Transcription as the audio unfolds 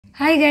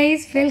Hi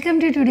guys, welcome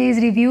to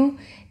today's review.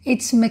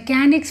 It's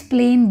Mechanix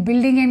plain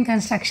building and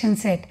construction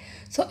set.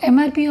 So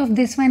MRP of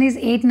this one is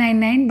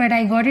 899, but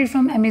I got it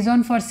from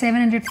Amazon for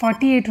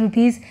 748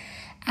 rupees,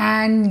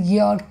 and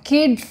your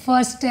kid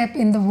first step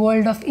in the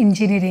world of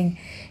engineering.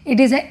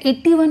 It is a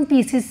 81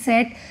 pieces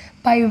set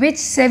by which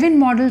 7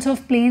 models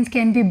of planes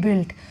can be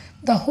built.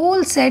 The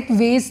whole set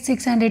weighs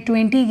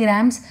 620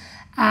 grams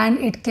and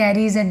it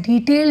carries a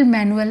detailed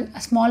manual,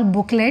 a small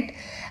booklet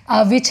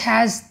which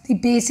has the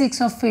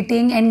basics of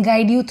fitting and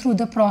guide you through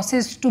the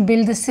process to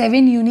build the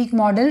 7 unique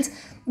models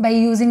by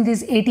using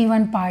these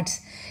 81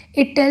 parts.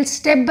 It tells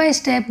step by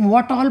step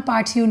what all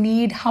parts you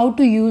need, how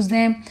to use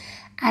them,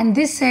 and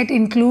this set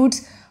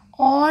includes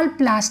all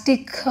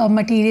plastic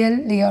material,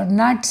 your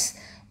nuts,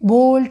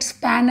 bolts,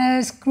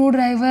 spanners,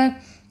 screwdriver,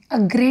 a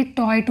great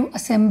toy to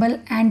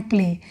assemble and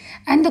play.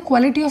 And the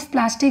quality of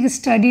plastic is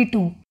sturdy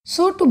too.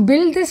 So to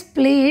build this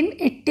plane,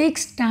 it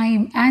takes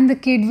time and the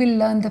kid will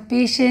learn the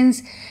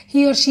patience.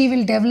 He or she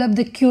will develop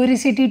the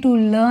curiosity to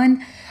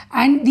learn,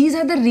 and these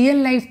are the real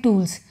life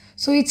tools.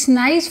 So it's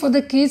nice for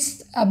the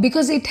kids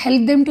because it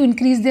helps them to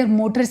increase their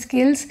motor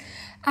skills,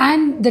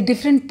 and the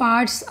different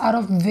parts are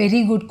of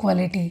very good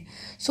quality.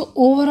 So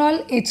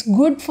overall it's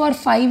good for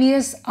 5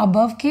 years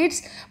above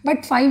kids,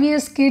 but 5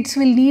 years kids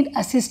will need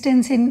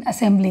assistance in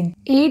assembling.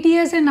 8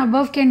 years and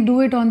above can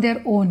do it on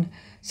their own.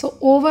 So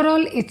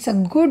overall it's a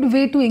good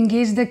way to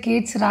engage the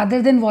kids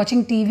rather than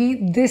watching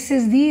TV. This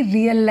is the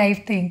real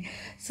life thing.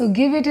 So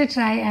give it a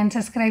try and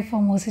subscribe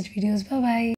for more such videos. Bye bye.